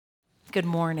Good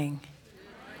morning.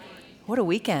 What a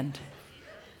weekend,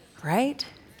 right?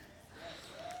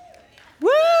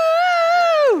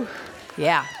 Woo!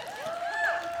 Yeah.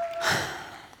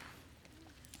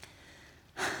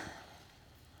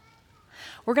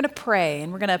 We're going to pray,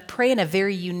 and we're going to pray in a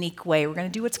very unique way. We're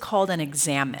going to do what's called an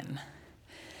examine.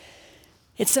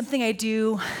 It's something I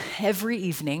do every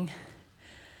evening,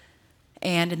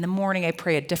 and in the morning I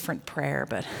pray a different prayer,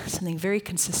 but something very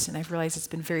consistent. I've realized it's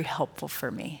been very helpful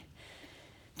for me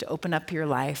to open up your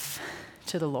life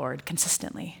to the Lord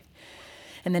consistently,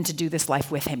 and then to do this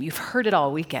life with Him. You've heard it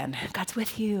all weekend. God's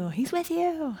with you. He's with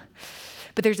you.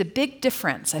 But there's a big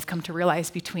difference I've come to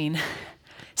realize between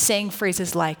saying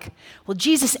phrases like, well,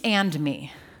 Jesus and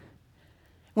me,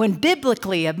 when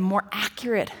biblically a more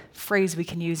accurate phrase we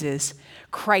can use is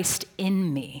Christ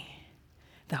in me,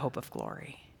 the hope of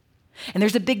glory. And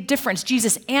there's a big difference,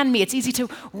 Jesus and me. It's easy to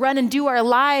run and do our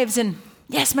lives, and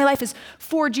yes, my life is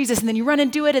for Jesus, and then you run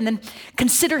and do it, and then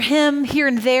consider Him here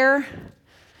and there.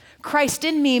 Christ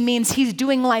in me means He's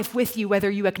doing life with you, whether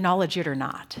you acknowledge it or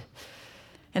not.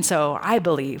 And so I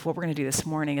believe what we're going to do this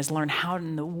morning is learn how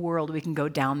in the world we can go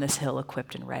down this hill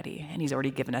equipped and ready. And He's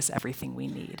already given us everything we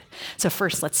need. So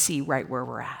first, let's see right where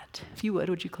we're at. If you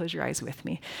would you close your eyes with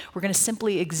me? We're going to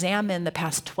simply examine the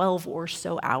past 12 or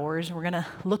so hours. And we're going to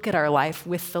look at our life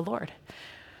with the Lord.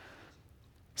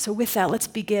 So with that, let's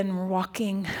begin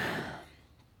walking.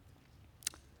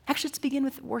 Actually, let's begin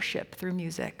with worship through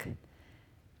music.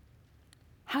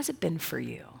 How's it been for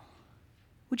you?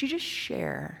 Would you just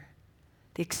share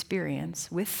the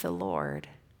experience with the Lord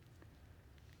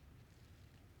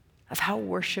of how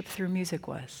worship through music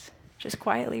was? Just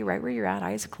quietly, right where you're at,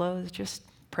 eyes closed, just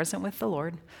present with the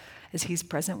Lord as He's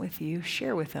present with you.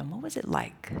 Share with Him. What was it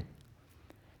like?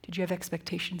 Did you have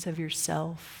expectations of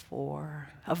yourself or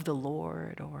of the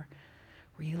Lord, or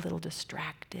were you a little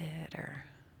distracted or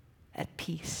at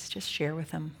peace? Just share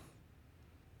with Him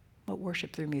what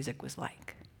worship through music was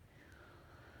like.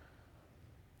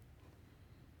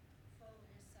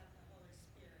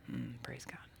 Praise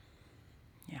God.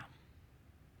 Yeah.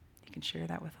 You can share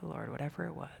that with the Lord, whatever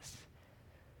it was.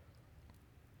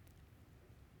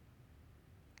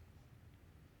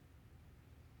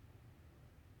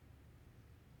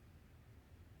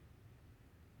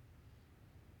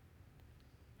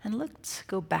 And let's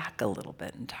go back a little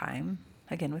bit in time.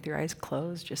 Again, with your eyes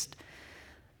closed, just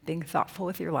being thoughtful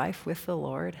with your life with the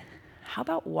Lord. How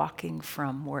about walking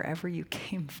from wherever you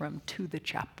came from to the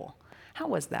chapel? How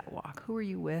was that walk? Who were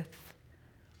you with?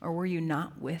 Or were you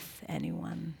not with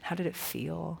anyone? How did it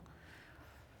feel?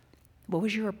 What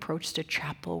was your approach to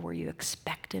chapel? Were you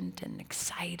expectant and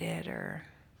excited, or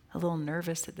a little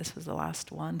nervous that this was the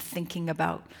last one, thinking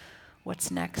about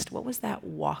what's next? What was that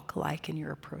walk like in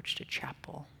your approach to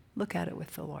chapel? Look at it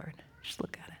with the Lord. Just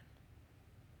look at it.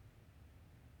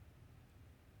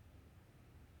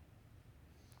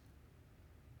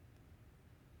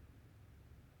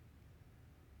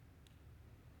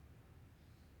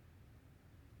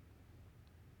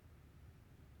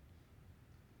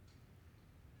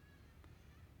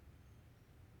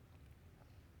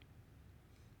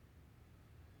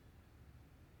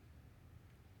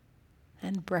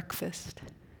 And breakfast.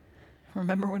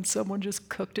 Remember when someone just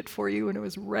cooked it for you and it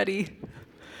was ready?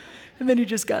 And then you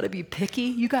just got to be picky?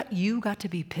 You got to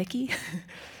be picky?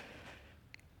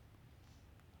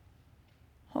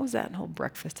 What was that whole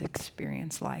breakfast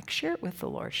experience like? Share it with the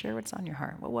Lord. Share what's on your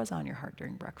heart. What was on your heart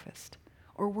during breakfast?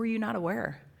 Or were you not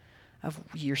aware of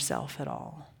yourself at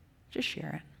all? Just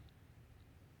share it.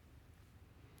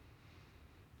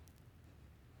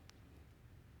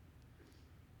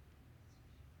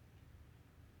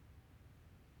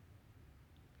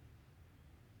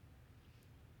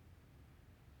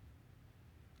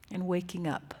 And waking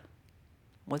up.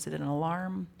 Was it an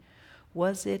alarm?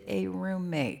 Was it a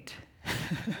roommate?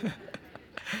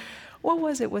 What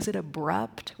was it? Was it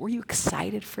abrupt? Were you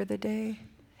excited for the day?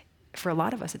 For a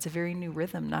lot of us, it's a very new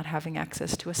rhythm, not having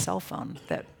access to a cell phone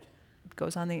that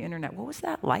goes on the internet. What was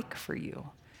that like for you?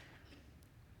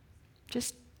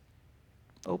 Just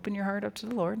open your heart up to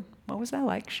the Lord. What was that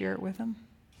like? Share it with Him.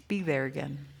 Be there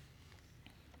again.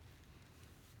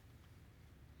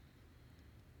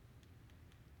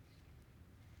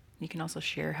 You can also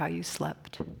share how you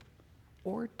slept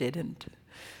or didn't.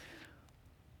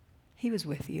 He was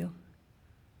with you.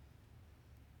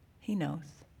 He knows.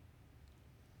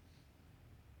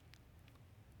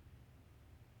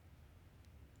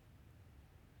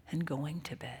 And going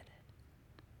to bed.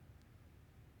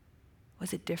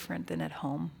 Was it different than at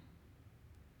home?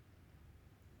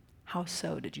 How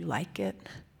so? Did you like it?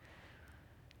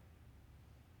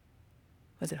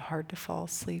 Was it hard to fall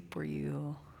asleep? Were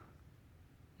you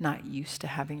not used to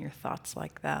having your thoughts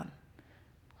like that.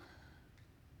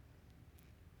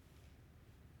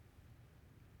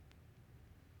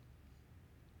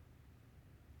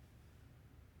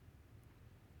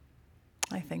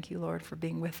 I thank you, Lord, for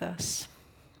being with us,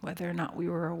 whether or not we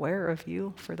were aware of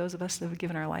you. For those of us that have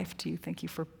given our life to you, thank you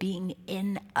for being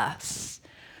in us,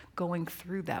 going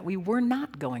through that. We were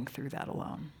not going through that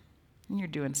alone, and you're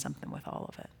doing something with all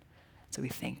of it. So we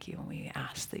thank you, and we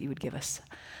ask that you would give us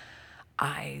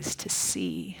eyes to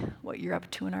see what you're up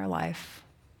to in our life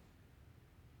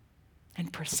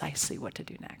and precisely what to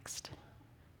do next.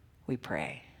 We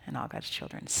pray, and all God's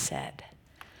children said,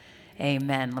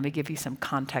 amen. Let me give you some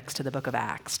context to the book of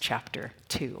Acts, chapter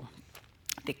 2.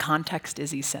 The context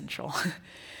is essential.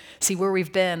 See, where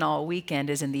we've been all weekend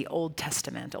is in the Old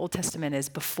Testament. Old Testament is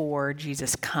before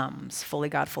Jesus comes, fully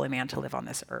God, fully man, to live on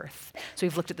this earth. So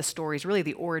we've looked at the stories, really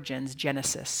the origins,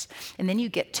 Genesis. And then you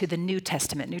get to the New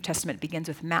Testament. New Testament begins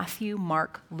with Matthew,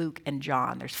 Mark, Luke, and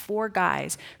John. There's 4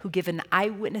 guys who give an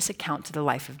eyewitness account to the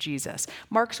life of Jesus.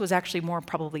 Mark's was actually more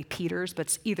probably Peter's,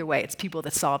 but either way, it's people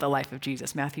that saw the life of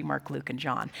Jesus, Matthew, Mark, Luke, and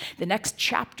John. The next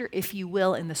chapter, if you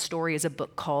will, in the story is a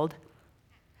book called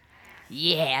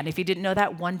and if you didn't know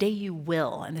that, one day you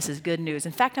will, and this is good news.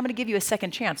 In fact, I'm going to give you a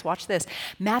second chance. Watch this.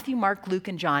 Matthew, Mark, Luke,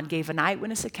 and John gave an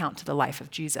eyewitness account to the life of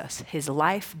Jesus, his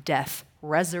life, death,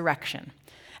 resurrection.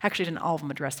 Actually, didn't all of them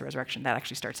address the resurrection. That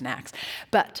actually starts in Acts.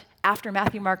 But after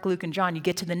Matthew, Mark, Luke, and John, you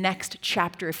get to the next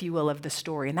chapter, if you will, of the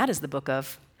story, and that is the book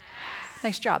of Acts.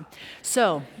 Nice job.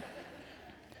 So,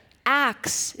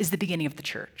 Acts is the beginning of the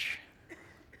church.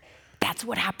 That's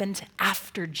what happened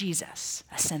after Jesus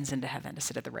ascends into heaven to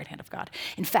sit at the right hand of God.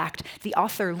 In fact, the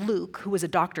author Luke, who was a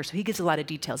doctor, so he gives a lot of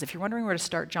details. If you're wondering where to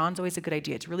start, John's always a good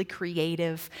idea. It's really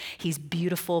creative. He's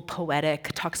beautiful,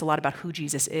 poetic, talks a lot about who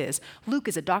Jesus is. Luke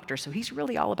is a doctor, so he's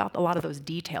really all about a lot of those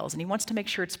details, and he wants to make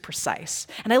sure it's precise.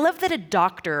 And I love that a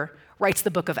doctor writes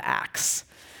the book of Acts.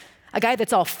 A guy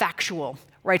that's all factual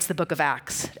writes the book of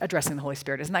Acts, addressing the Holy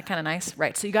Spirit. Isn't that kind of nice?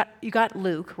 Right, so you got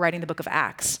Luke writing the book of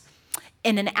Acts.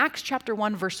 And in Acts chapter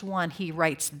 1, verse 1, he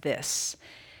writes this.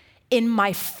 In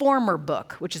my former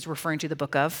book, which is referring to the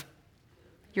book of,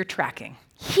 you're tracking.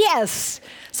 Yes.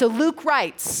 So Luke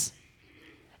writes,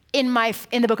 in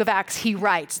the book of Acts, he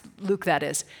writes, Luke that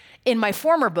is, in my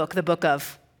former book, the book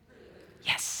of,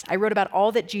 yes, I wrote about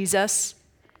all that Jesus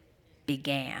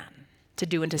began to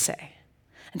do and to say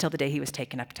until the day he was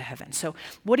taken up to heaven. So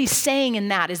what he's saying in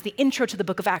that is the intro to the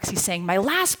book of Acts. He's saying, my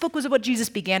last book was what Jesus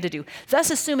began to do.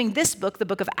 Thus assuming this book, the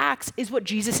book of Acts, is what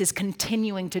Jesus is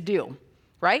continuing to do.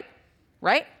 Right?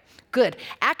 Right? Good.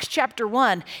 Acts chapter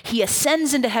 1, he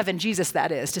ascends into heaven, Jesus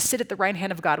that is, to sit at the right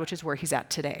hand of God, which is where he's at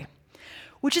today.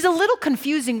 Which is a little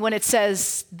confusing when it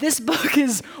says, this book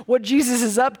is what Jesus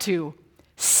is up to.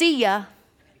 See ya.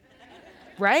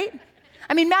 Right?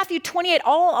 I mean, Matthew 28, a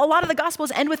lot of the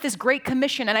Gospels end with this great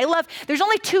commission. And I love, there's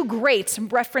only 2 greats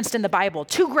referenced in the Bible,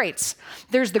 2 greats.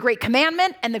 There's the great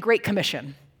commandment and the great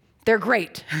commission. They're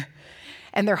great.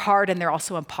 And they're hard, and they're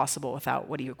also impossible without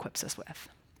what he equips us with.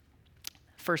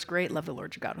 First great, love the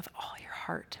Lord your God with all your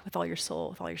heart, with all your soul,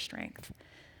 with all your strength.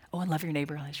 Oh, and love your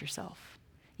neighbor as yourself.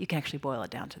 You can actually boil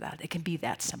it down to that. It can be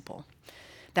that simple.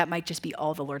 That might just be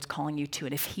all the Lord's calling you to.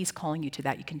 And if he's calling you to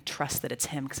that, you can trust that it's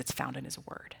him because it's found in his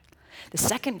word. The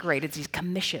second grade is these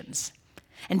commissions.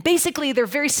 And basically, they're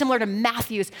very similar to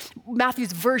Matthew's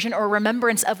version or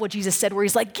remembrance of what Jesus said, where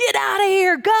he's like, get out of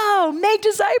here, go, make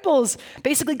disciples.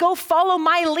 Basically, go follow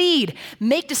my lead.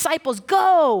 Make disciples,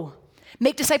 go.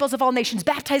 Make disciples of all nations,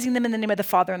 baptizing them in the name of the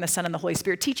Father and the Son and the Holy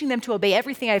Spirit, teaching them to obey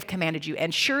everything I have commanded you.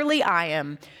 And surely I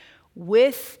am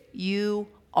with you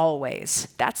always.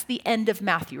 That's the end of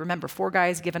Matthew. Remember, 4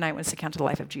 guys give an eyewitness account to the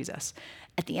life of Jesus.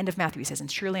 At the end of Matthew, he says, and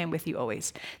surely I'm with you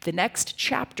always. The next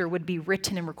chapter would be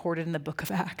written and recorded in the book of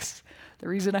Acts. The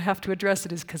reason I have to address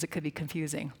it is because it could be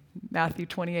confusing. Matthew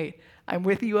 28, I'm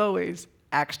with you always.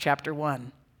 Acts chapter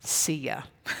 1, see ya.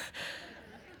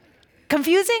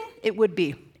 Confusing? It would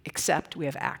be, except we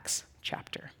have Acts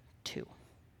chapter 2.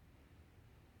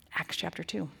 Acts chapter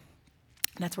 2. And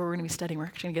that's where we're going to be studying. We're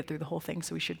actually going to get through the whole thing,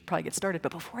 so we should probably get started.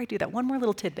 But before I do that, one more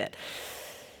little tidbit.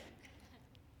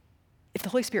 If the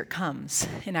Holy Spirit comes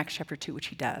in Acts chapter 2, which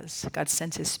he does, God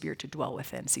sends his Spirit to dwell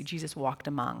within. See, Jesus walked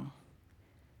among,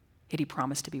 yet he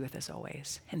promised to be with us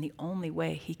always. And the only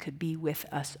way he could be with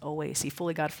us always, see,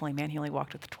 fully God, fully man, he only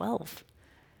walked with 12.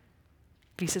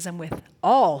 But he says, I'm with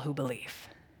all who believe.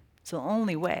 So the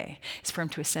only way is for him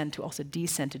to ascend, to also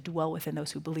descend, to dwell within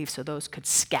those who believe, so those could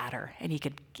scatter and he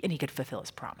could fulfill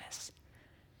his promise.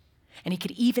 And he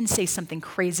could even say something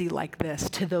crazy like this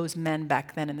to those men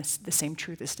back then, and the same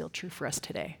truth is still true for us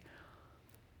today.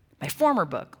 My former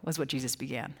book was what Jesus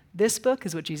began. This book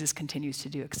is what Jesus continues to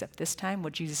do, except this time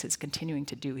what Jesus is continuing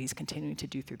to do, he's continuing to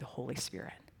do through the Holy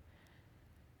Spirit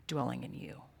dwelling in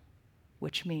you,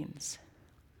 which means,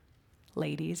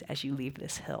 ladies, as you leave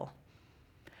this hill,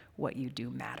 what you do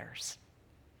matters.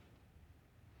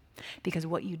 Because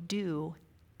what you do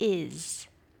is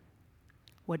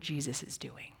what Jesus is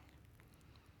doing.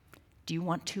 Do you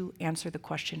want to answer the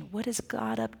question, what is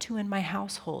God up to in my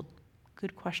household?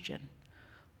 Good question.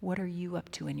 What are you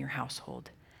up to in your household?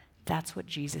 That's what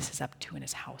Jesus is up to in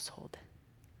his household.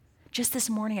 Just this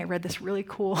morning, I read this really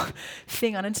cool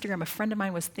thing on Instagram. A friend of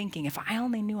mine was thinking, if I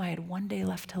only knew I had one day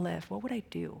left to live, what would I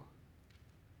do?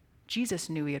 Jesus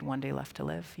knew he had one day left to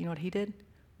live. You know what he did?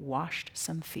 Washed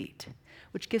some feet,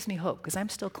 which gives me hope because I'm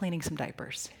still cleaning some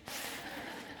diapers.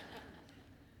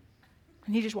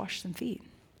 And he just washed some feet.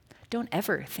 Don't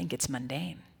ever think it's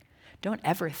mundane. Don't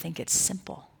ever think it's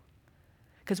simple.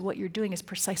 Because what you're doing is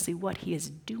precisely what he is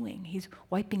doing. He's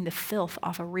wiping the filth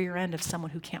off a rear end of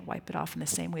someone who can't wipe it off in the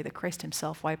same way that Christ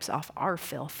himself wipes off our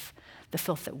filth, the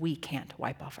filth that we can't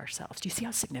wipe off ourselves. Do you see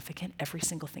how significant every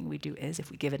single thing we do is if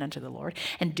we give it unto the Lord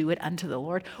and do it unto the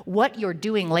Lord? What you're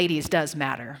doing, ladies, does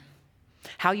matter.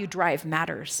 How you drive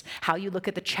matters. How you look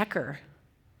at the checker,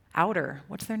 outer,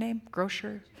 what's their name?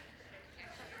 Grocer?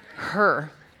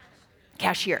 Her.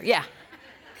 Cashier, yeah.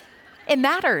 It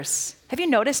matters. Have you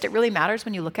noticed it really matters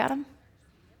when you look at them?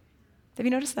 Have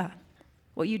you noticed that?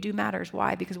 What you do matters.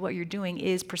 Why? Because what you're doing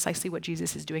is precisely what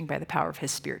Jesus is doing by the power of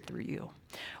his Spirit through you.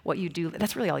 What you do,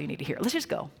 that's really all you need to hear. Let's just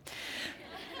go.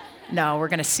 No, we're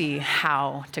going to see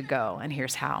how to go, and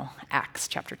here's how. Acts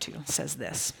chapter 2 says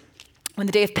this. When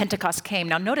the day of Pentecost came,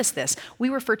 now notice this. We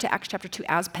refer to Acts chapter 2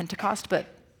 as Pentecost, but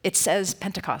it says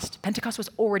Pentecost. Pentecost was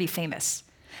already famous.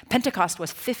 Pentecost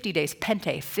was 50 days,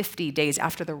 50 days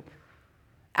after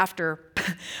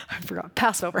I forgot,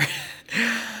 Passover.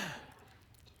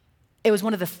 It was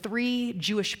one of the 3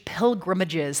 Jewish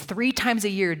pilgrimages. 3 times a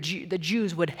year, the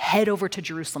Jews would head over to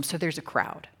Jerusalem, so there's a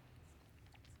crowd.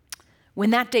 When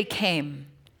that day came,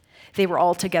 they were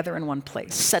all together in one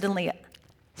place. Suddenly,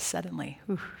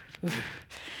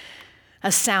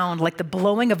 a sound like the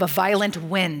blowing of a violent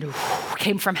wind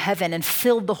came from heaven and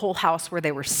filled the whole house where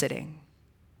they were sitting.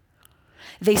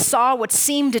 They saw what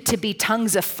seemed to be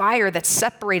tongues of fire that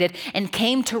separated and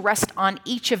came to rest on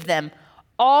each of them.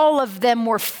 All of them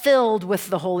were filled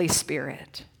with the Holy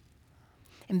Spirit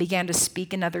and began to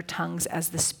speak in other tongues as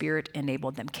the Spirit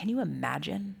enabled them. Can you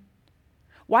imagine?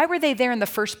 Why were they there in the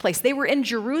first place? They were in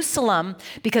Jerusalem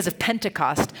because of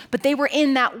Pentecost, but they were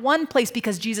in that one place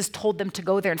because Jesus told them to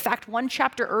go there. In fact, one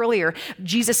chapter earlier,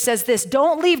 Jesus says this,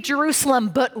 don't leave Jerusalem,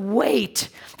 but wait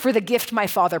for the gift my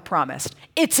Father promised.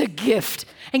 It's a gift.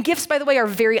 And gifts, by the way, are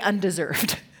very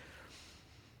undeserved.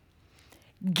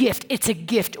 Gift, it's a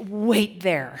gift. Wait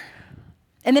there.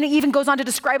 And then he even goes on to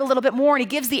describe a little bit more, and he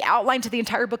gives the outline to the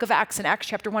entire book of Acts. In Acts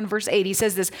chapter 1, verse 8, he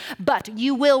says this, but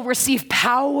you will receive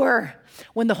power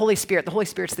when the Holy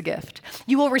Spirit's the gift.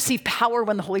 You will receive power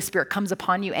when the Holy Spirit comes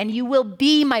upon you, and you will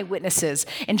be my witnesses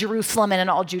in Jerusalem and in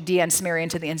all Judea and Samaria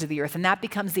and to the ends of the earth. And that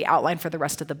becomes the outline for the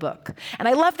rest of the book. And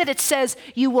I love that it says,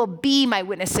 you will be my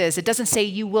witnesses. It doesn't say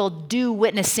you will do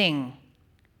witnessing.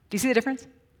 Do you see the difference?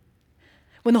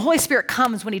 When the Holy Spirit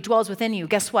comes, when he dwells within you,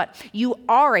 guess what? You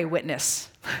are a witness.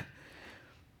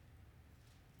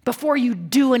 Before you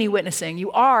do any witnessing,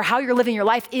 how you're living your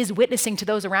life is witnessing to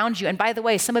those around you. And by the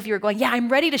way, some of you are going, yeah, I'm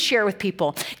ready to share with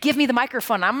people. Give me the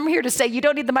microphone. I'm here to say you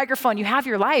don't need the microphone. You have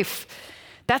your life.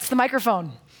 That's the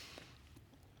microphone.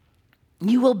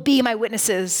 You will be my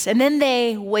witnesses. And then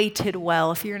they waited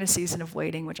well. If you're in a season of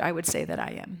waiting, which I would say that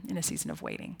I am in a season of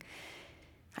waiting,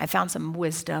 I found some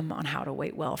wisdom on how to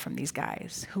wait well from these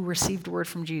guys who received word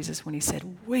from Jesus when he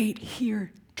said, wait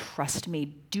here, trust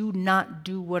me. Do not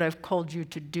do what I've called you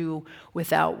to do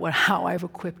without how I've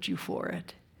equipped you for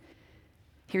it.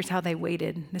 Here's how they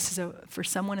waited. This is for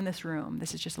someone in this room,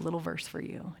 this is just a little verse for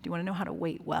you. Do you want to know how to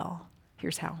wait well?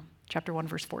 Here's how. Chapter 1,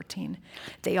 verse 14.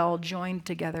 They all joined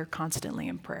together constantly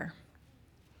in prayer.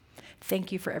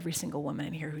 Thank you for every single woman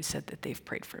in here who said that they've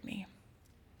prayed for me.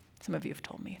 Some of you have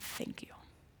told me, thank you.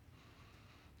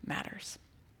 Matters.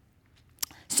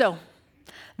 So,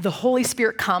 the Holy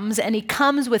Spirit comes, and he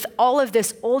comes with all of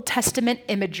this Old Testament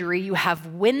imagery. You have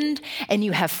wind and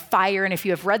you have fire, and if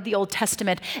you have read the Old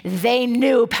Testament, they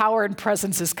knew power and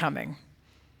presence is coming.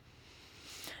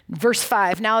 Verse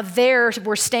 5, now there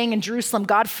we're staying in Jerusalem,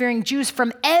 God-fearing Jews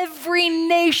from every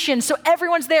nation. So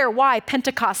everyone's there. Why?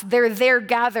 Pentecost. They're there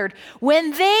gathered.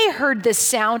 When they heard this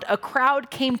sound, a crowd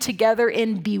came together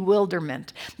in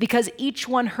bewilderment because each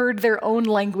one heard their own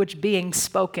language being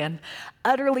spoken.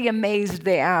 Utterly amazed,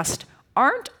 they asked,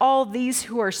 aren't all these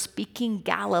who are speaking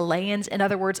Galileans? In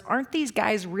other words, aren't these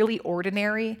guys really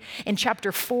ordinary? In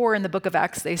chapter 4 in the book of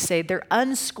Acts, they say they're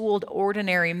unschooled,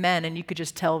 ordinary men, and you could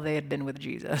just tell they had been with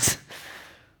Jesus.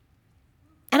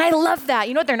 And I love that.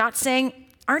 You know what they're not saying?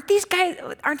 Aren't these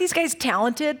guys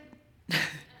talented?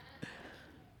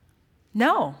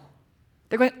 No.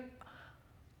 They're going,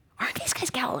 aren't these guys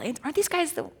Galileans? Aren't these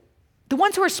guys the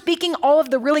ones who are speaking all of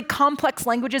the really complex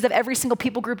languages of every single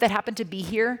people group that happen to be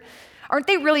here? Aren't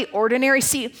they really ordinary?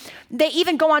 See, they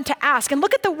even go on to ask, and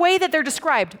look at the way that they're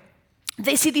described.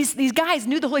 They see these guys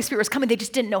knew the Holy Spirit was coming, they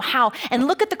just didn't know how. And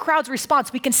look at the crowd's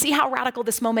response. We can see how radical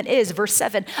this moment is. Verse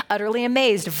 7, utterly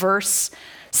amazed. Verse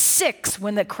 6,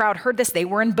 when the crowd heard this, they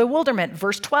were in bewilderment.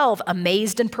 Verse 12,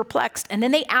 amazed and perplexed. And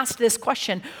then they asked this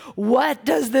question, what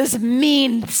does this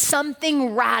mean?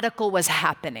 Something radical was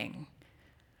happening.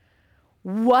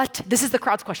 This is the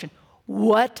crowd's question.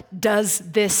 What does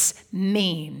this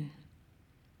mean?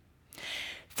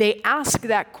 They ask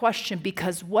that question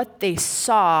because what they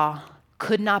saw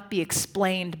could not be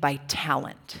explained by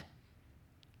talent.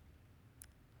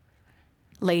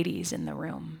 Ladies in the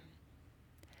room,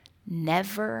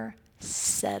 never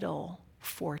settle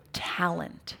for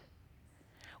talent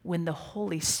when the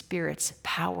Holy Spirit's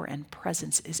power and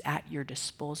presence is at your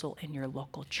disposal in your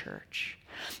local church.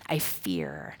 I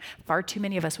fear far too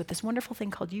many of us with this wonderful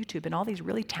thing called YouTube and all these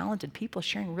really talented people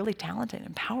sharing really talented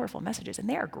and powerful messages, and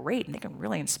they are great and they can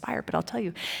really inspire, but I'll tell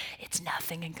you, it's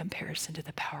nothing in comparison to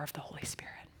the power of the Holy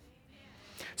Spirit.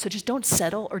 So just don't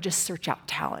settle or just search out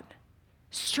talent.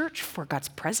 Search for God's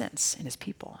presence in his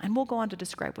people. And we'll go on to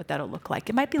describe what that'll look like.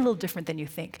 It might be a little different than you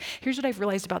think. Here's what I've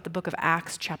realized about the book of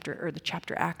Acts, chapter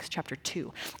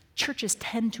 2. Churches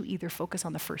tend to either focus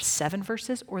on the first 7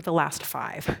 verses or the last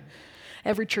 5.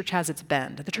 Every church has its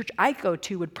bend. The church I go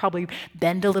to would probably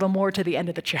bend a little more to the end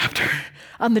of the chapter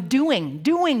on the doing.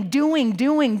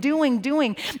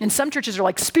 And some churches are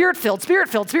like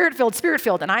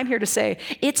spirit-filled. And I'm here to say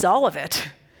it's all of it.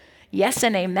 Yes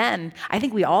and amen. I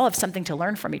think we all have something to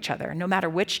learn from each other, no matter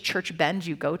which church bend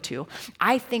you go to.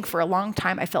 I think for a long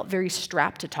time I felt very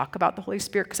strapped to talk about the Holy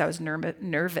Spirit because I was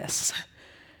nervous.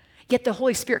 Yet the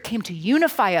Holy Spirit came to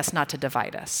unify us, not to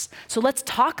divide us. So let's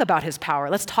talk about his power.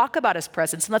 Let's talk about his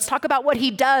presence. And let's talk about what he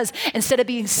does instead of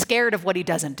being scared of what he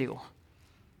doesn't do.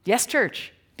 Yes,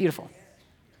 church? Beautiful.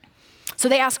 So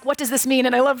they ask, what does this mean?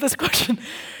 And I love this question.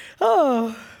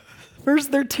 Verse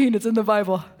 13, it's in the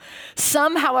Bible.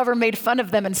 Some, however, made fun of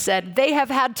them and said, they have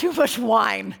had too much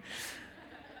wine.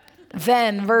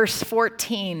 Then, verse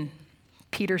 14,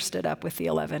 Peter stood up with the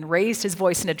 11, raised his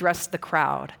voice and addressed the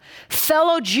crowd.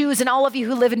 Fellow Jews and all of you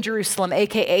who live in Jerusalem,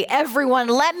 AKA everyone,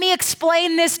 let me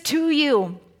explain this to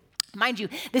you. Mind you,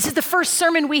 this is the first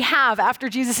sermon we have after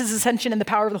Jesus' ascension and the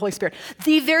power of the Holy Spirit.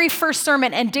 The very first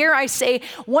sermon, and dare I say,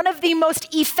 one of the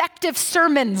most effective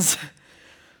sermons.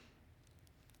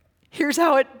 Here's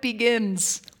how it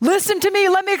begins. Listen to me,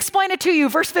 let me explain it to you.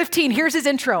 Verse 15, here's his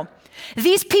intro.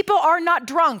 These people are not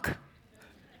drunk.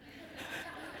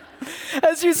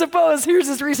 As you suppose, here's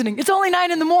his reasoning. It's only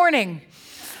 9 a.m.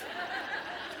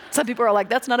 Some people are like,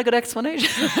 that's not a good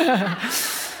explanation.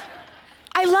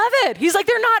 I love it. He's like,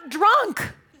 they're not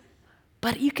drunk.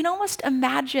 But you can almost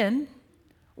imagine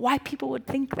why people would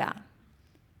think that.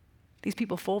 These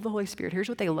people full of the Holy Spirit, here's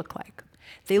what they look like.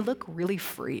 They look really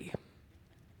free.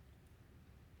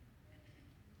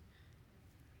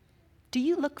 Do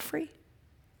you look free?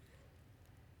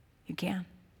 You can.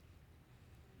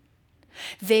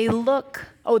 They look,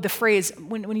 the phrase,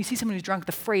 when you see someone who's drunk,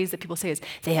 the phrase that people say is,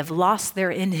 they have lost their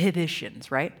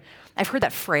inhibitions, right? I've heard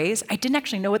that phrase. I didn't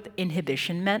actually know what the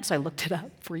inhibition meant, so I looked it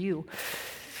up for you.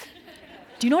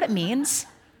 Do you know what it means?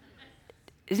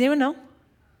 Does anyone know?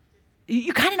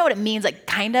 You kind of know what it means, like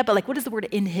kind of, but like what does the word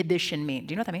inhibition mean?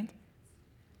 Do you know what that means?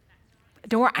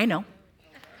 Don't worry,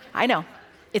 I know.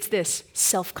 It's this,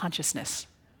 self-consciousness.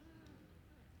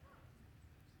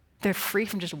 They're free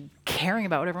from just caring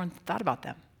about what everyone thought about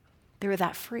them. They were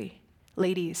that free.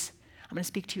 Ladies, I'm going to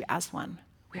speak to you as one.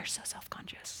 We are so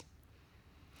self-conscious.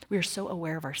 We are so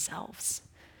aware of ourselves.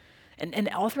 And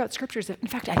all throughout scriptures, in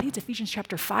fact, I think it's Ephesians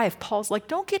chapter 5, Paul's like,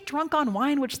 don't get drunk on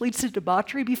wine, which leads to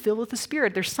debauchery, be filled with the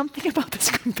Spirit. There's something about this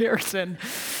comparison.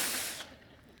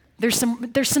 There's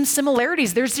some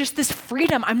similarities. There's just this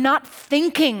freedom. I'm not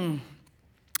thinking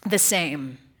the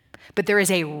same, but there is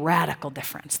a radical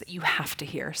difference that you have to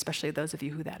hear, especially those of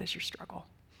you who that is your struggle.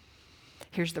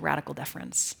 Here's the radical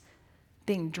difference.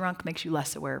 Being drunk makes you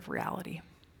less aware of reality.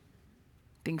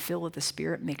 Being filled with the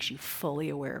Spirit makes you fully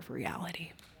aware of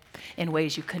reality in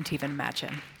ways you couldn't even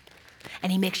imagine.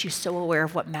 And he makes you so aware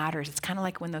of what matters. It's kind of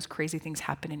like when those crazy things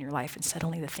happen in your life and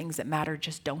suddenly the things that matter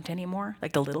just don't anymore,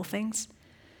 like the little things.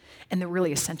 And the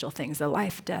really essential things, the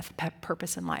life, death,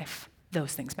 purpose in life,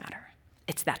 those things matter.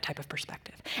 It's that type of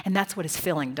perspective. And that's what his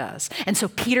filling does. And so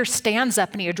Peter stands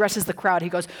up and he addresses the crowd. He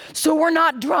goes, so we're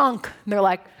not drunk. And they're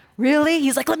like, really?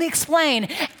 He's like, let me explain.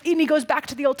 And he goes back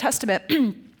to the Old Testament.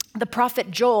 The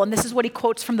prophet Joel, and this is what he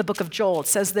quotes from the book of Joel. It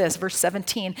says this, verse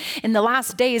 17, in the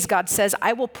last days, God says,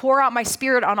 I will pour out my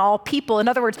spirit on all people. In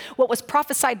other words, what was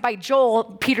prophesied by Joel,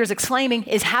 Peter's exclaiming,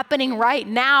 is happening right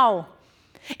now.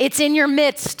 It's in your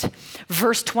midst.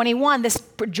 Verse 21,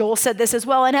 Joel said this as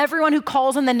well, and everyone who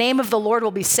calls on the name of the Lord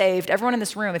will be saved. Everyone in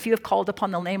this room, if you have called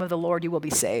upon the name of the Lord, you will be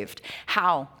saved.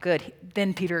 How? Good.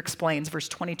 Then Peter explains, verse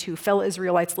 22, fellow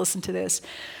Israelites, listen to this.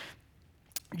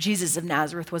 Jesus of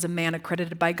Nazareth was a man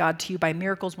accredited by God to you by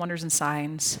miracles, wonders, and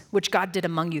signs, which God did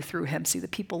among you through him. See, the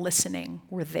people listening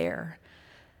were there.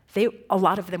 A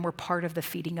lot of them were part of the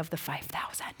feeding of the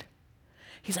 5,000.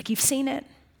 He's like, you've seen it.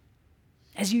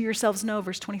 As you yourselves know,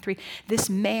 verse 23, this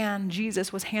man,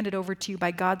 Jesus, was handed over to you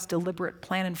by God's deliberate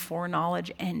plan and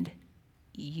foreknowledge, and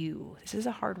you, this is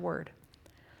a hard word,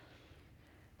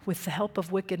 with the help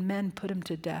of wicked men, put him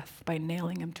to death by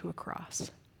nailing him to a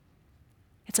cross.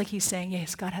 It's like he's saying,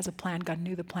 yes, God has a plan. God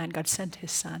knew the plan. God sent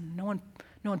his son. No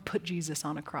one put Jesus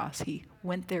on a cross. He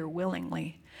went there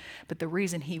willingly. But the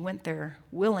reason he went there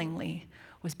willingly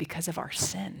was because of our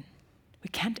sin. We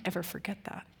can't ever forget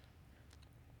that.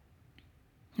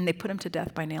 And they put him to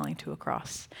death by nailing to a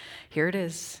cross. Here it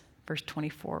is, verse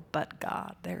 24, but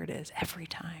God, there it is, every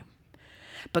time.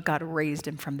 But God raised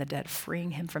him from the dead,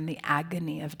 freeing him from the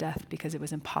agony of death because it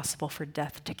was impossible for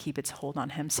death to keep its hold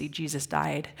on him. See, Jesus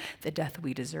died the death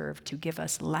we deserve to give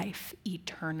us life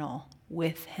eternal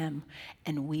with him,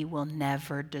 and we will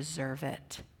never deserve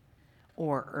it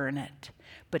or earn it,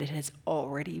 but it has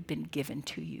already been given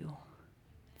to you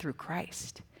through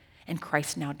Christ, and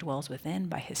Christ now dwells within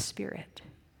by his Spirit.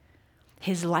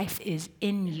 His life is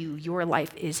in you. Your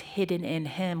life is hidden in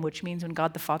him, which means when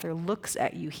God the Father looks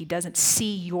at you, he doesn't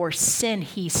see your sin.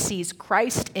 He sees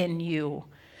Christ in you.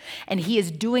 And he is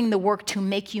doing the work to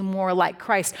make you more like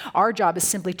Christ. Our job is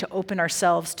simply to open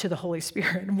ourselves to the Holy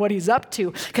Spirit and what he's up to,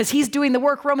 because he's doing the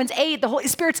work. Romans 8, the Holy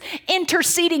Spirit's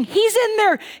interceding. He's in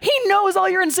there. He knows all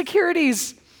your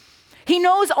insecurities. He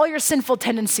knows all your sinful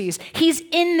tendencies. He's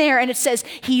in there, and it says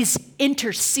he's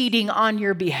interceding on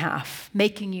your behalf,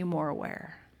 making you more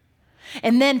aware.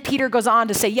 And then Peter goes on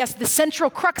to say, yes, the central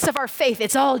crux of our faith,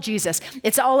 it's all Jesus.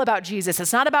 It's all about Jesus.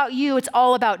 It's not about you. It's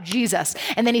all about Jesus.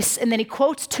 And then he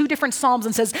quotes two different Psalms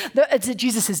and says, it's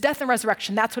Jesus' death and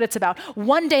resurrection. That's what it's about.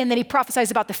 One day, and then he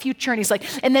prophesies about the future, and he's like,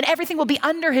 and then everything will be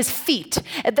under his feet,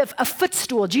 a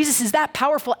footstool. Jesus is that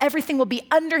powerful. Everything will be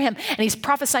under him. And he's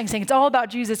prophesying, saying, it's all about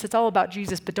Jesus. It's all about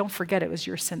Jesus. But don't forget, it was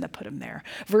your sin that put him there.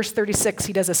 Verse 36,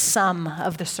 he does a sum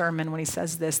of the sermon when he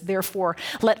says this. Therefore,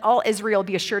 let all Israel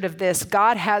be assured of this.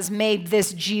 God has made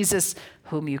this Jesus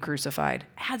whom you crucified.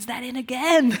 Adds that in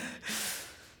again.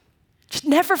 Just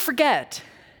never forget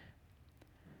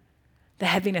the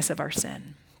heaviness of our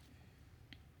sin.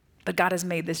 But God has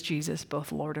made this Jesus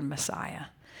both Lord and Messiah.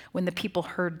 When the people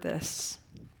heard this,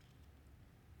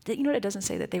 you know what it doesn't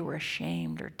say? That they were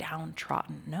ashamed or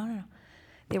downtrodden. No.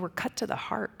 They were cut to the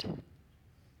heart.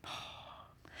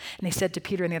 And they said to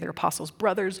Peter and the other apostles,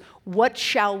 brothers, what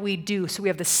shall we do? So we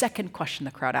have the second question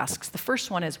the crowd asks. The first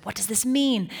one is, what does this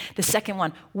mean? The second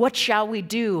one, what shall we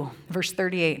do? Verse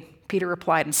 38, Peter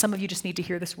replied, and some of you just need to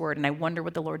hear this word, and I wonder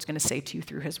what the Lord's going to say to you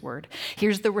through his word.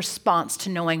 Here's the response to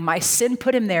knowing my sin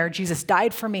put him there. Jesus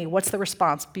died for me. What's the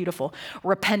response? Beautiful.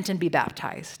 Repent and be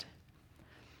baptized.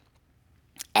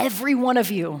 Every one of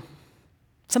you.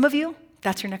 Some of you,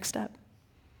 that's your next step.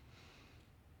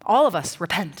 All of us,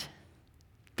 repent.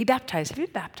 Be baptized. Have you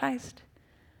been baptized?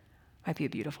 Might be a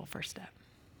beautiful first step.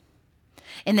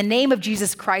 In the name of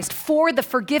Jesus Christ, for the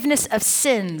forgiveness of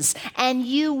sins, and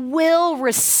you will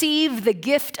receive the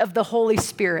gift of the Holy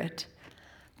Spirit.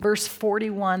 Verse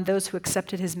 41, those who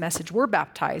accepted his message were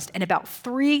baptized, and about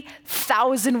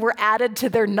 3,000 were added to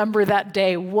their number that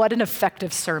day. What an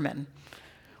effective sermon.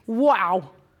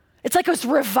 Wow. It's like a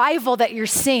revival that you're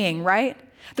seeing, right?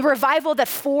 The revival that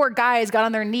 4 guys got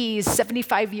on their knees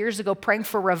 75 years ago praying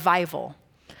for revival.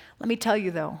 Let me tell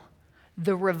you though,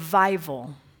 the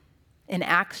revival in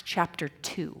Acts chapter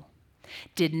 2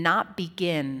 did not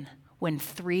begin when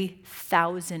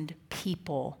 3,000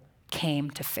 people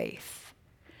came to faith.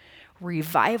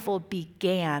 Revival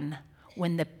began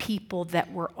when the people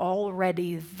that were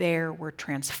already there were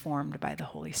transformed by the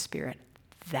Holy Spirit.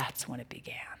 That's when it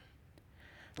began.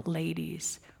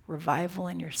 Ladies, Revival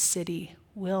in your city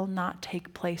will not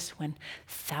take place when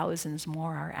thousands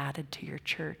more are added to your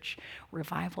church.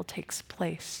 Revival takes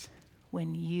place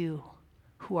when you,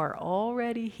 who are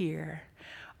already here,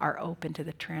 are open to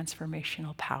the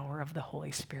transformational power of the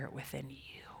Holy Spirit within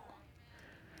you.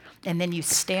 And then you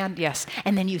stand,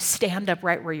 and then you stand up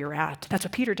right where you're at. That's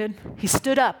what Peter did. He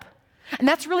stood up. And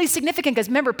that's really significant because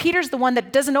remember, Peter's the one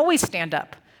that doesn't always stand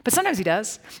up, but sometimes he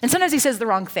does. And sometimes he says the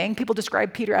wrong thing. People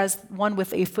describe Peter as one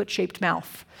with a foot-shaped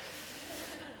mouth.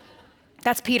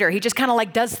 That's Peter. He just kind of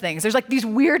like does things. There's like these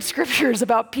weird scriptures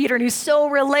about Peter, and he's so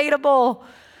relatable.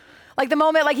 Like the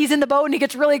moment like he's in the boat and he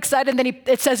gets really excited, and then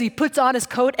it says he puts on his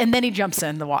coat and then he jumps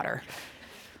in the water.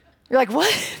 You're like,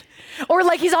 what? Or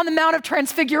like he's on the Mount of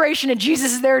Transfiguration and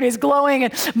Jesus is there and he's glowing,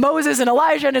 and Moses and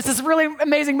Elijah, and it's this really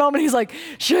amazing moment. He's like,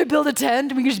 should I build a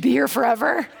tent? We can just be here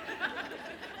forever.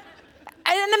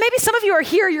 And then maybe some of you are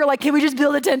here, you're like, can we just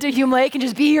build a tent at Hume Lake and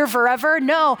just be here forever?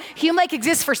 No, Hume Lake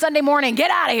exists for Sunday morning.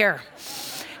 Get out of here.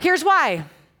 Here's why.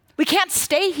 We can't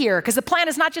stay here because the plan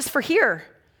is not just for here.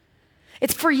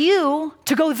 It's for you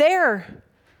to go there.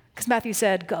 Because Matthew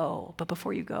said, go, but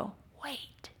before you go,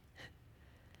 wait.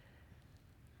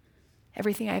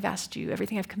 Everything I've asked you,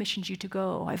 everything I've commissioned you to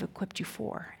go, I've equipped you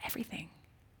for, everything.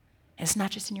 And it's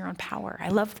not just in your own power. I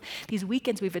love these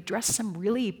weekends, we've addressed some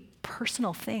really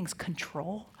personal things.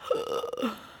 Control,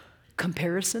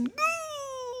 comparison.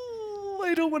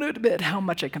 I don't want to admit how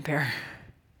much I compare.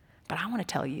 But I want to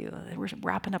tell you, we're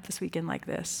wrapping up this weekend like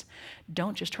this.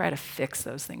 Don't just try to fix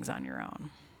those things on your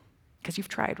own. Because you've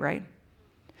tried, right?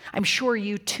 I'm sure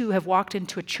you too have walked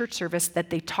into a church service that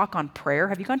they talk on prayer.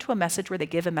 Have you gone to a message where they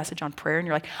give a message on prayer and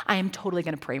you're like, I am totally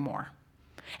going to pray more.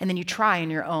 And then you try in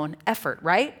your own effort,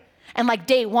 right? And like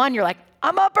day one, you're like,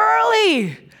 I'm up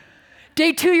early.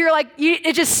 Day two, you're like,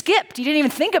 it just skipped. You didn't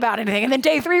even think about anything. And then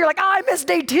day three, you're like, I missed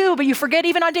day two, but you forget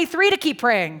even on day three to keep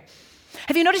praying.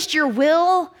 Have you noticed your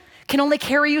will can only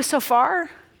carry you so far?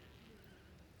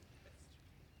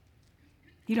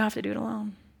 You don't have to do it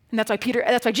alone. And that's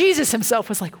why Jesus himself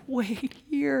was like, wait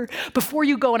here before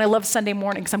you go. And I love Sunday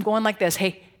morning because I'm going like this.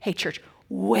 Hey, church,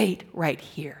 wait right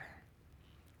here.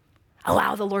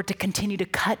 Allow the Lord to continue to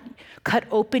cut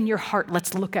open your heart.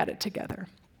 Let's look at it together.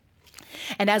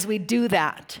 And as we do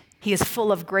that, he is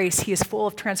full of grace. He is full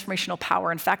of transformational power.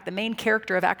 In fact, the main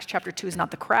character of Acts chapter 2 is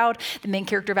not the crowd. The main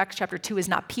character of Acts chapter 2 is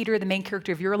not Peter. The main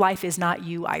character of your life is not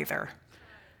you either.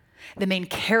 The main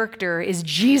character is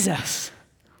Jesus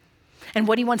and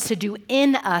what he wants to do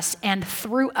in us and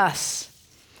through us.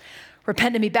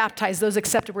 Repent and be baptized. Those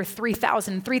accepted were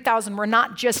 3,000. 3,000 were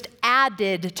not just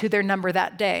added to their number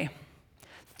that day.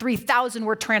 3,000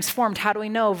 were transformed. How do we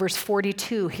know? Verse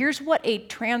 42. Here's what a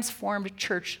transformed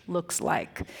church looks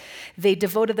like. They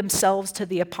devoted themselves to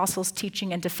the apostles'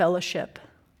 teaching and to fellowship.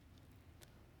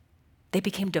 They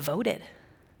became devoted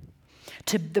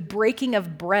to the breaking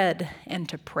of bread and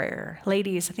to prayer.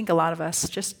 Ladies, I think a lot of us,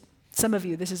 just some of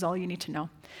you, this is all you need to know.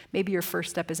 Maybe your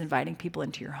first step is inviting people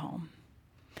into your home,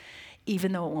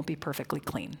 even though it won't be perfectly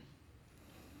clean.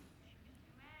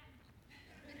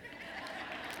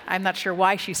 I'm not sure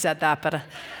why she said that, but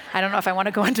I don't know if I want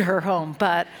to go into her home,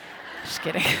 but just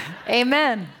kidding.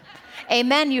 Amen.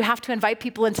 Amen. You have to invite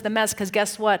people into the mess because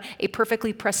guess what? A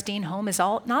perfectly pristine home is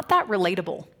not that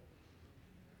relatable.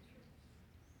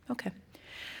 Okay.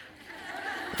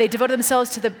 They devoted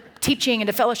themselves to the teaching and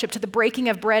to fellowship, to the breaking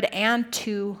of bread and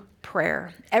to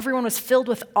prayer. Everyone was filled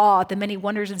with awe at the many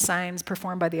wonders and signs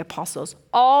performed by the apostles.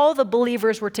 All the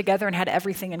believers were together and had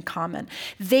everything in common.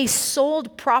 They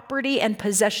sold property and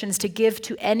possessions to give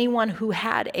to anyone who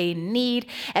had a need.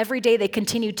 Every day they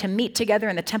continued to meet together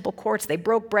in the temple courts. They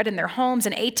broke bread in their homes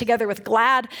and ate together with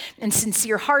glad and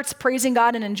sincere hearts, praising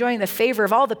God and enjoying the favor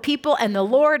of all the people. And the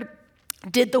Lord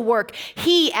did the work.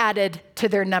 He added to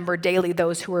their number daily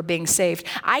those who were being saved.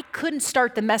 I couldn't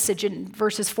start the message in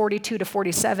verses 42 to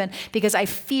 47 because I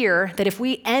fear that if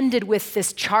we ended with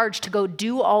this charge to go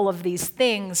do all of these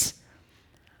things,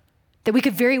 that we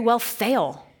could very well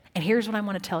fail. And here's what I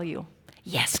want to tell you.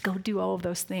 Yes, go do all of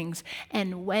those things.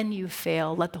 And when you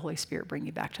fail, let the Holy Spirit bring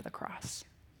you back to the cross.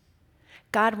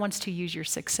 God wants to use your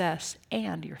success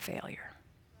and your failure.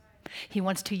 He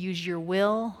wants to use your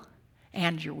will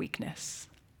and your weakness.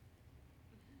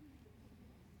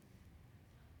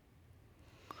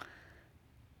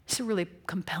 It's a really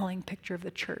compelling picture of the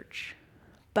church.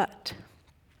 But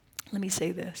let me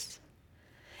say this.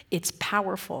 It's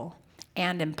powerful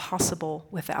and impossible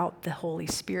without the Holy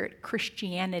Spirit.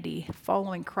 Christianity,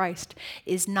 following Christ,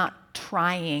 is not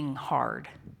trying hard.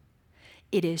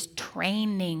 It is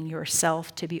training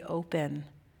yourself to be open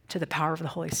to the power of the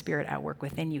Holy Spirit at work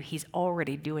within you. He's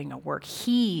already doing a work.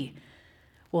 He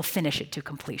will finish it to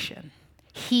completion.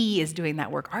 He is doing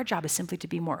that work. Our job is simply to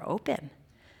be more open.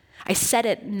 I said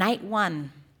it night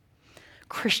one.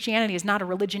 Christianity is not a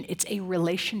religion, it's a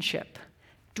relationship.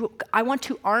 I want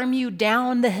to arm you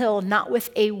down the hill, not with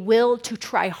a will to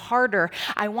try harder.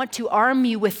 I want to arm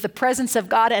you with the presence of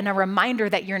God and a reminder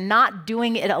that you're not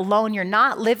doing it alone. You're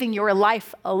not living your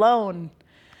life alone.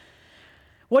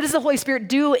 What does the Holy Spirit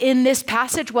do in this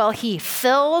passage? Well, he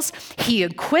fills, he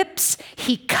equips,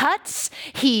 he cuts,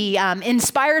 he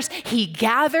inspires, he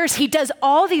gathers. He does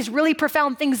all these really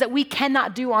profound things that we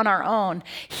cannot do on our own.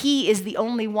 He is the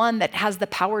only one that has the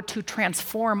power to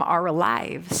transform our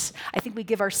lives. I think we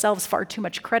give ourselves far too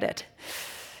much credit.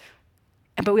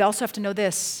 But we also have to know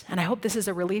this, and I hope this is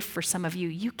a relief for some of you.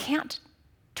 You can't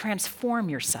transform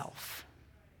yourself.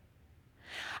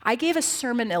 I gave a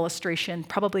sermon illustration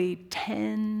probably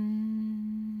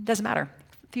doesn't matter,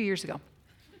 a few years ago. I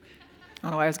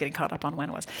don't know why I was getting caught up on when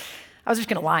it was. I was just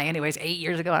going to lie anyways, 8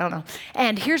 years ago, I don't know.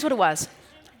 And here's what it was.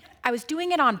 I was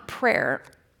doing it on prayer.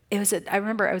 I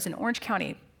remember I was in Orange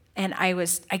County, and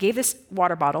I gave this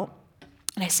water bottle,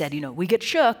 and I said, we get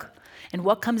shook, and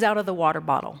what comes out of the water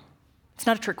bottle? It's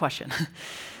not a trick question.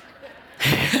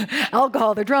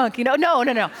 Alcohol, they're drunk,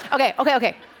 No.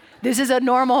 Okay. This is a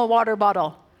normal water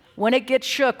bottle. When it gets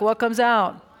shook, what comes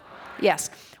out? Yes.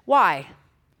 Why?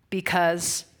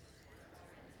 Because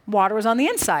water was on the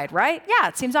inside, right? Yeah,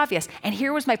 it seems obvious. And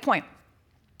here was my point.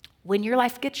 When your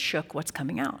life gets shook, what's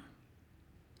coming out?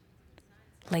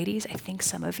 Ladies, I think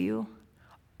some of you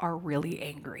are really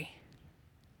angry.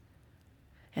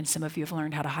 And some of you have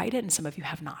learned how to hide it, and some of you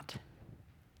have not.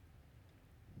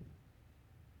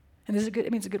 And this is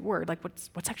it's a good word. Like,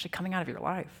 what's actually coming out of your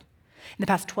life? In the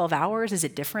past 12 hours, is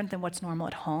it different than what's normal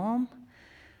at home?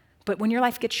 But when your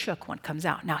life gets shook, what comes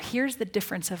out? Now, here's the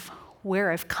difference of where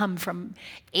I've come from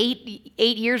 8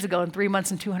 years ago and 3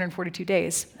 months and 242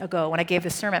 days ago when I gave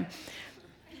this sermon.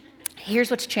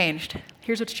 Here's what's changed.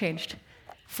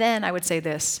 Then I would say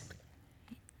this.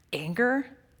 Anger,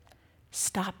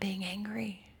 stop being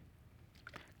angry.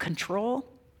 Control,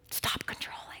 stop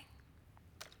controlling.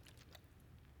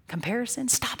 Comparison,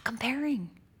 stop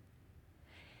comparing.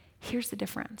 Here's the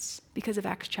difference because of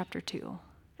Acts chapter 2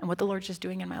 and what the Lord's just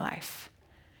doing in my life.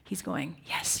 He's going,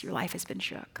 yes, your life has been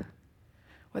shook.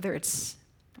 Whether it's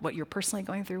what you're personally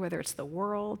going through, whether it's the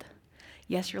world,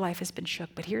 yes, your life has been shook,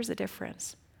 but here's the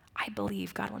difference. I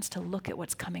believe God wants to look at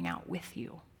what's coming out with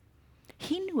you.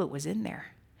 He knew it was in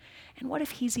there. And what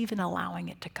if he's even allowing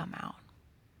it to come out?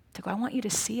 To go, I want you to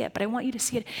see it, but I want you to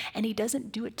see it. And he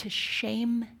doesn't do it to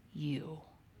shame you.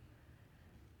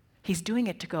 He's doing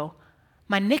it to go,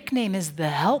 my nickname is the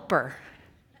helper.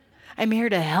 I'm here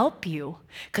to help you.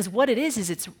 Because what it is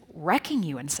it's wrecking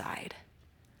you inside.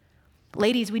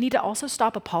 Ladies, we need to also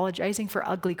stop apologizing for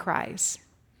ugly cries.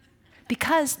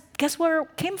 Because guess where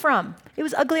it came from? It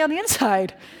was ugly on the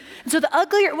inside. And so the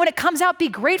uglier, when it comes out, be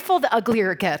grateful the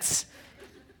uglier it gets.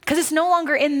 Because it's no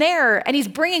longer in there, and he's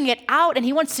bringing it out, and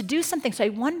he wants to do something. So I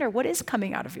wonder, what is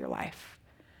coming out of your life?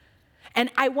 And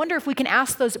I wonder if we can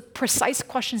ask those precise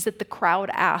questions that the crowd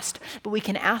asked, but we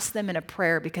can ask them in a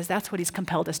prayer because that's what he's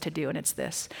compelled us to do, and it's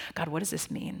this. God, what does this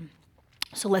mean?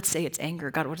 So let's say it's anger.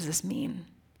 God, what does this mean?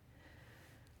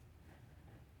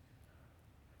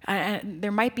 And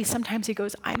there might be sometimes he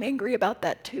goes, I'm angry about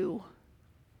that too.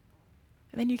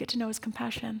 And then you get to know his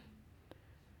compassion.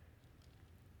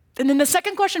 And then the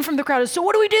second question from the crowd is, so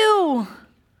what do we do?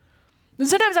 And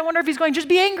sometimes I wonder if he's going, just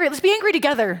be angry. Let's be angry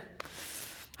together.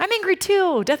 I'm angry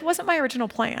too. Death wasn't my original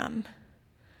plan.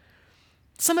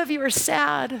 Some of you are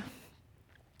sad,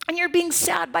 and you're being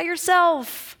sad by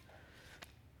yourself.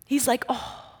 He's like,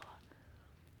 oh.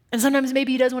 And sometimes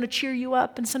maybe he does want to cheer you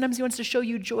up, and sometimes he wants to show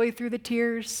you joy through the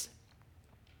tears.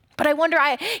 But I wonder,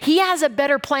 he has a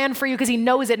better plan for you because he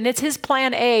knows it, and it's his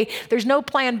plan A. There's no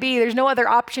plan B. There's no other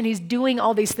option. He's doing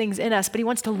all these things in us, but he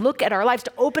wants to look at our lives,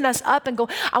 to open us up and go,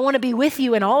 I want to be with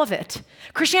you in all of it.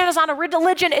 Christianity is not a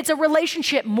religion. It's a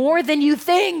relationship more than you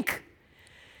think.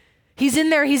 He's in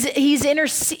there. He's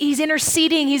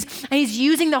interceding. He's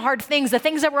using the hard things, the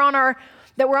things that were on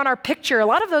our picture. A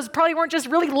lot of those probably weren't just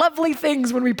really lovely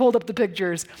things when we pulled up the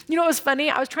pictures. You know what was funny?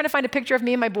 I was trying to find a picture of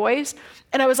me and my boys,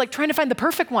 and I was like trying to find the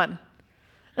perfect one. And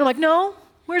I'm like, no,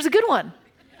 where's the good one?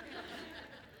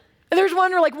 And there's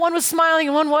one where like one was smiling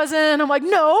and one wasn't. I'm like,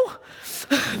 no,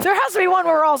 there has to be one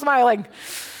where we're all smiling.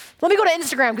 Let me go to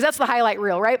Instagram because that's the highlight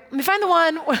reel, right? Let me find the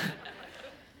one. And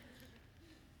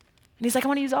he's like, I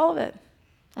want to use all of it.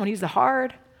 I want to use the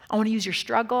hard. I want to use your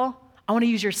struggle. I want to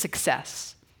use your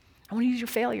success. I want to use your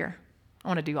failure. I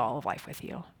want to do all of life with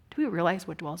you. Do we realize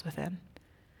what dwells within?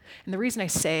 And the reason I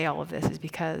say all of this is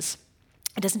because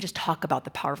It doesn't just talk about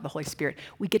the power of the Holy Spirit.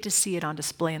 We get to see it on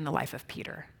display in the life of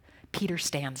Peter. Peter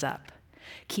stands up.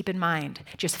 Keep in mind,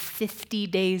 just 50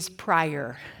 days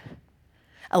prior,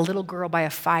 a little girl by a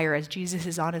fire, as Jesus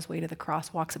is on his way to the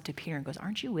cross, walks up to Peter and goes,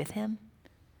 "Aren't you with him?"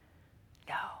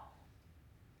 No.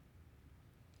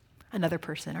 Another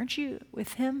person, "Aren't you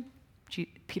with him?"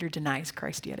 Peter denies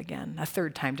Christ yet again, a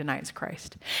third time denies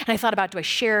Christ. And I thought about, do I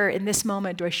share in this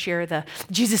moment, do I share the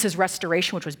Jesus'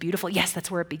 restoration, which was beautiful? Yes, that's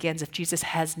where it begins. If Jesus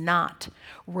has not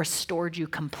restored you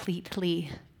completely,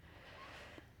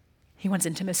 he wants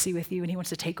intimacy with you and he wants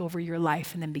to take over your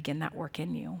life and then begin that work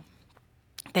in you.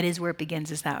 That is where it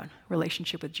begins, is that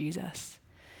relationship with Jesus.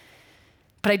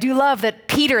 But I do love that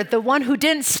Peter, the one who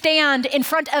didn't stand in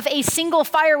front of a single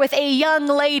fire with a young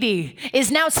lady,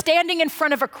 is now standing in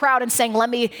front of a crowd and saying, "Let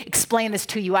me explain this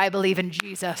to you. I believe in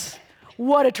Jesus."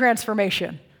 What a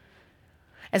transformation.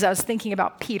 As I was thinking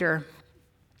about Peter,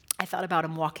 I thought about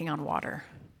him walking on water.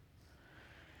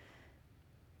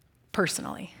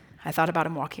 Personally, I thought about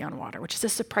him walking on water, which is a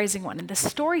surprising one. And the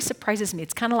story surprises me.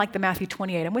 It's kind of like the Matthew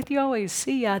 28. I'm with you always.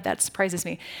 See ya. That surprises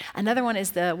me. Another one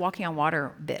is the walking on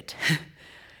water bit.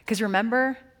 Because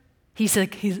remember, he's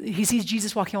like, he sees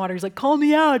Jesus walking on water. He's like, "Call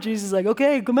me out." Jesus is like,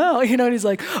 "Okay, come out." And he's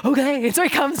like, "Okay." And so he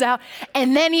comes out.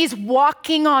 And then he's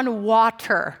walking on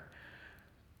water.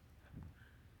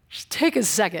 Just take a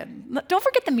second. Don't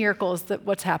forget the miracles, that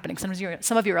what's happening. Some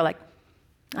of you are like,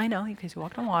 "I know, because he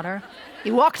walked on water."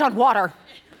 He walked on water.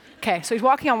 Okay, so he's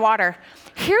walking on water.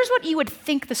 Here's what you would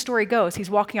think the story goes. He's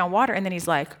walking on water, and then he's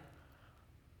like,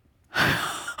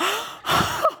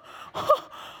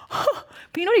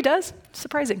 but you know what he does?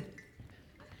 Surprising.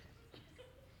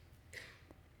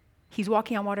 He's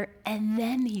walking on water, and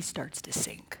then he starts to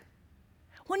sink.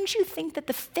 Wouldn't you think that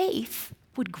the faith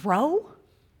would grow?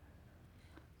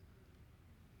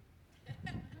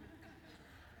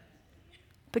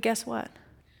 But guess what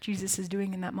Jesus is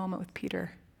doing in that moment with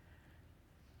Peter?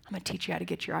 "I'm going to teach you how to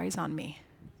get your eyes on me.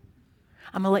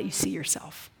 I'm going to let you see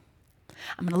yourself.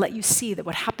 I'm going to let you see that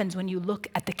what happens when you look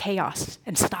at the chaos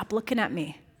and stop looking at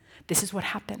me. This is what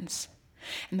happens."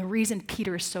 And the reason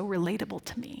Peter is so relatable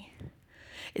to me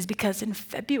is because in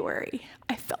February,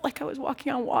 I felt like I was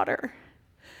walking on water.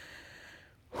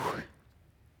 I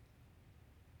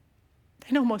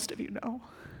know most of you know.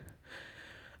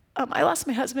 I lost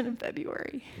my husband in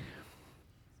February.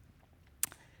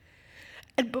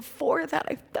 And before that,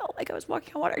 I felt like I was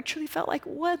walking on water. I truly felt like,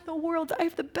 what in the world? I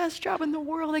have the best job in the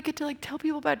world. I get to tell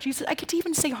people about Jesus. I get to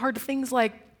even say hard things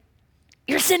like,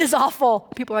 "Your sin is awful."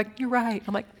 People are like, "You're right."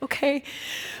 I'm like, "Okay."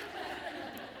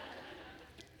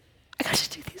 I got to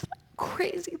do these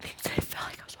crazy things, and I felt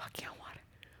like I was walking on water.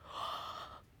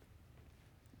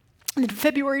 And then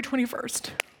February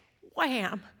 21st,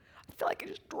 wham, I felt like I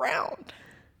just drowned.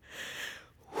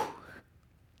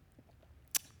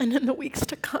 And in the weeks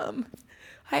to come,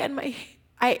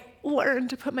 I learned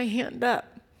to put my hand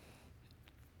up.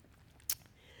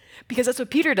 Because that's what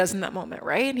Peter does in that moment,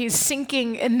 right? He's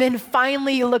sinking, and then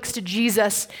finally he looks to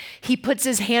Jesus. He puts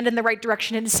his hand in the right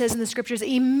direction, and it says in the scriptures,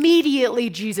 immediately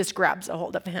Jesus grabs a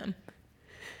hold of him.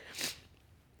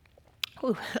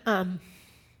 And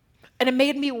it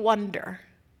made me wonder,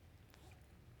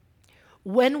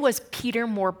 when was Peter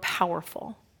more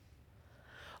powerful?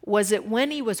 Was it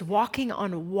when he was walking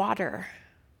on water?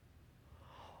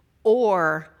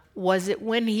 Or was it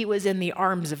when he was in the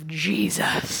arms of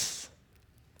Jesus?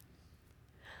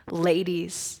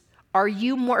 Ladies, are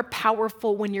you more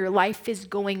powerful when your life is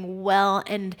going well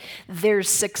and there's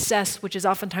success, which is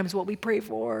oftentimes what we pray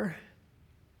for?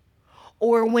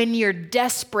 Or when you're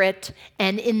desperate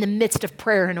and in the midst of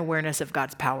prayer and awareness of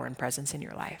God's power and presence in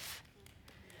your life?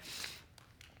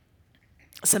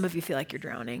 Some of you feel like you're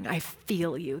drowning. I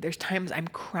feel you. There's times I'm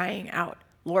crying out,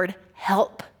 "Lord,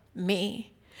 help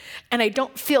me." And I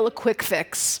don't feel a quick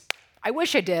fix. I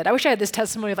wish I did. I wish I had this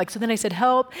testimony of so then I said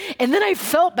help, and then I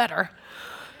felt better.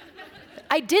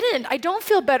 I didn't. I don't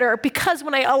feel better because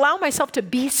when I allow myself to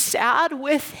be sad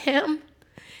with him,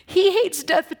 he hates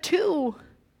death too.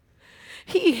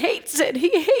 He hates it.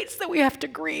 He hates that we have to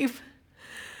grieve.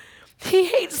 He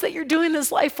hates that you're doing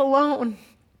this life alone.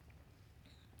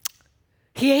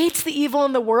 He hates the evil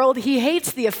in the world. He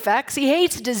hates the effects. He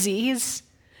hates disease.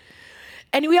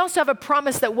 And we also have a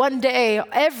promise that one day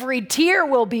every tear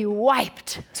will be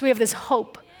wiped. So we have this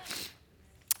hope.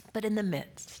 But in the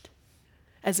midst,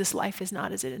 as this life is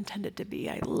not as it intended to be,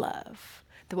 I love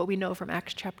that what we know from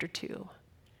Acts chapter 2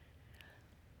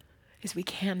 is we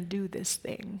can do this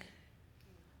thing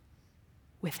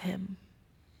with him.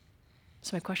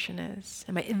 So my question is,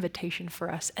 and my invitation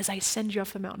for us, as I send you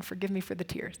off the mountain, forgive me for the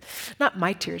tears. Not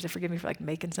my tears, and forgive me for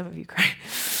making some of you cry.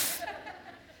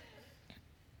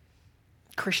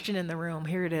 Christian in the room,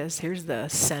 here it is. Here's the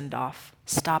send-off.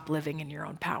 Stop living in your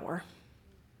own power.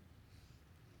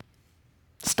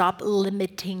 Stop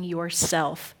limiting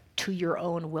yourself to your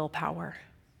own willpower.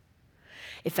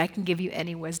 If I can give you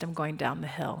any wisdom going down the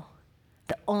hill,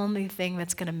 the only thing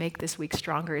that's going to make this week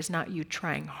stronger is not you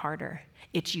trying harder.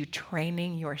 It's you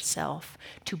training yourself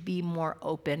to be more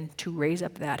open, to raise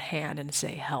up that hand and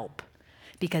say, help.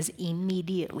 Because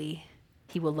immediately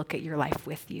he will look at your life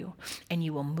with you and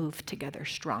you will move together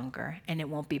stronger. And it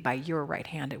won't be by your right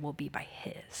hand, it will be by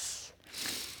his.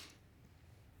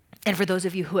 And for those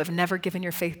of you who have never given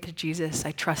your faith to Jesus,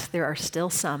 I trust there are still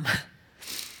some.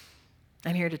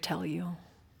 I'm here to tell you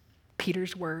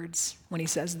Peter's words when he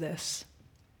says this.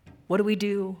 What do we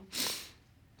do?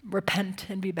 Repent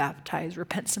and be baptized.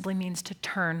 Repent simply means to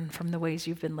turn from the ways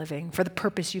you've been living, for the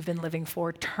purpose you've been living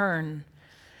for. Turn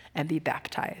and be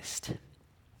baptized.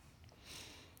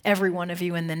 Every one of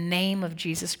you in the name of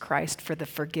Jesus Christ for the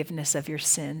forgiveness of your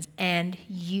sins, and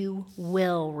you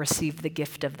will receive the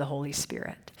gift of the Holy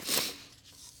Spirit.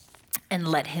 And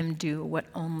let him do what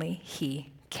only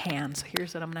he can. So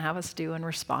here's what I'm going to have us do in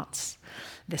response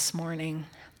this morning.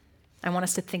 I want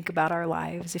us to think about our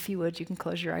lives. If you would, you can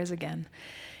close your eyes again.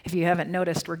 If you haven't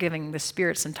noticed, we're giving the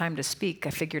Spirit some time to speak.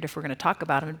 I figured if we're going to talk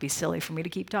about him, it'd be silly for me to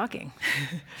keep talking.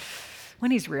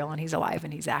 When he's real and he's alive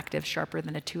and he's active, sharper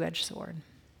than a two-edged sword.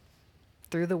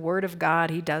 Through the word of God,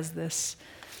 he does this.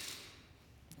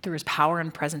 Through his power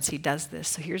and presence, he does this.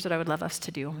 So here's what I would love us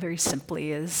to do, very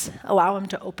simply, is allow him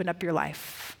to open up your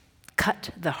life. Cut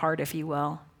the heart, if you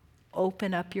will.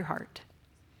 Open up your heart.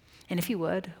 And if you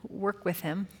would, work with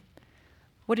him.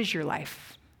 What is your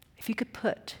life? If you could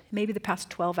put maybe the past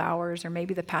 12 hours or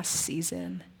maybe the past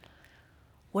season,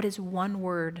 what is one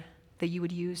word that you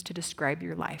would use to describe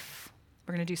your life?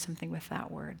 We're going to do something with that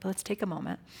word. But let's take a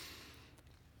moment.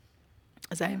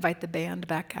 As I invite the band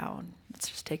back out, let's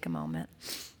just take a moment.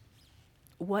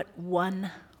 What one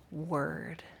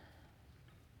word?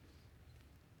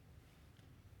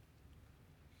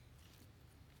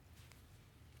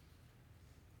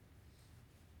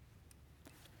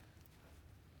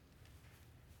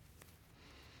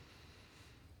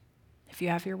 If you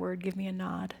have your word, give me a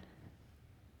nod.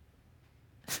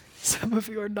 Some of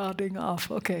you are nodding off.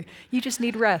 Okay. You just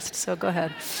need rest, so go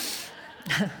ahead.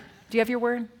 Do you have your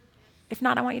word? If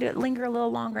not, I want you to linger a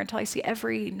little longer until I see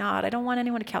every nod. I don't want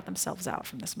anyone to count themselves out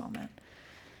from this moment.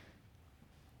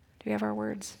 Do we have our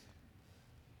words?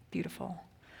 Beautiful.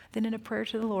 Then in a prayer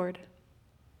to the Lord,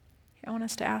 I want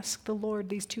us to ask the Lord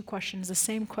these two questions, the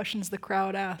same questions the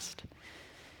crowd asked.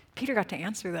 Peter got to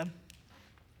answer them.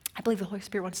 I believe the Holy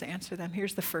Spirit wants to answer them.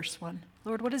 Here's the first one.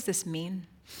 Lord, what does this mean?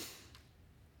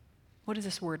 What does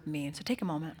this word mean? So take a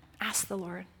moment. Ask the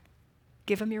Lord.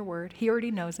 Give him your word. He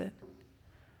already knows it.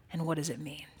 And what does it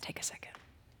mean? Take a second.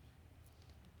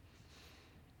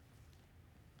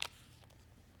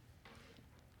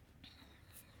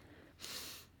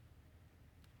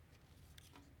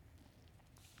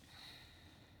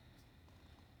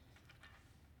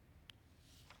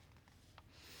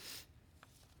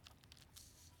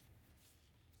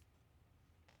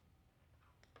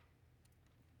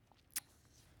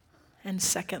 And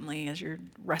secondly, as you're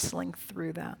wrestling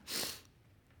through that,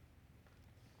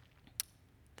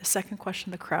 the second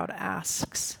question the crowd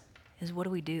asks is, what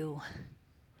do we do?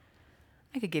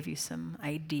 I could give you some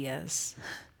ideas,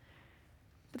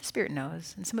 but the Spirit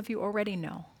knows, and some of you already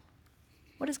know.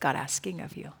 What is God asking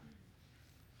of you?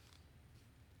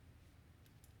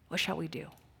 What shall we do?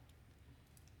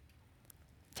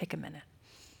 Take a minute.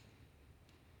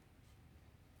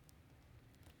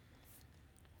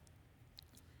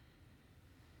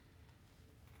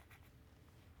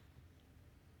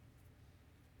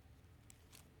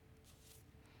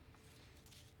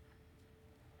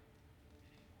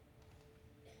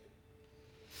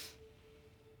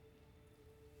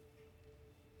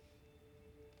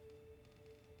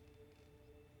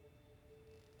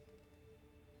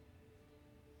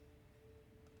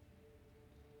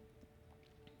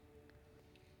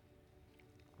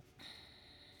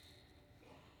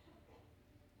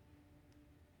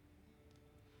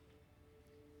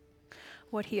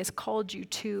 What he has called you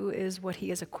to is what he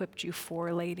has equipped you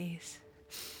for, ladies.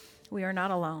 We are not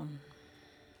alone.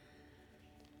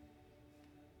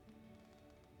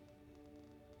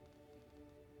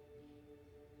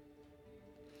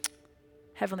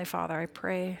 Heavenly Father, I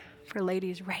pray for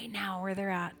ladies right now where they're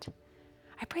at.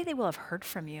 I pray they will have heard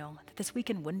from you, that this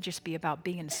weekend wouldn't just be about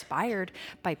being inspired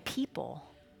by people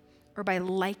or by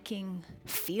liking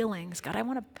feelings. God,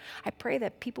 I pray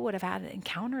that people would have had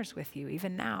encounters with you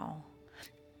even now.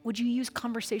 Would you use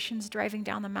conversations driving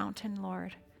down the mountain,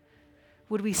 Lord?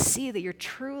 Would we see that you're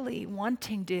truly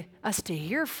wanting us to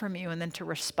hear from you and then to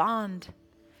respond?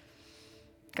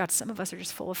 God, some of us are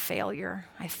just full of failure.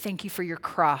 I thank you for your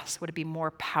cross. Would it be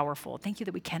more powerful? Thank you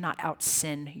that we cannot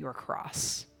out-sin your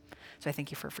cross. So I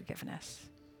thank you for forgiveness.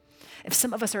 If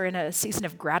some of us are in a season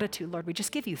of gratitude, Lord, we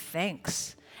just give you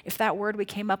thanks. If that word we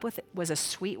came up with was a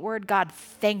sweet word, God,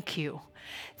 thank you.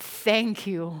 Thank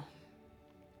you.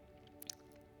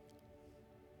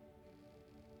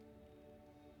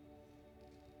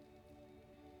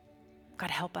 God,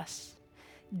 help us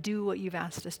do what you've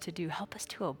asked us to do. Help us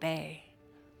to obey.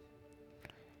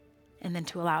 And then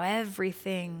to allow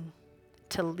everything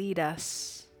to lead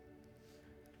us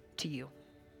to you.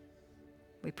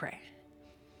 We pray.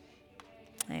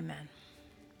 Amen.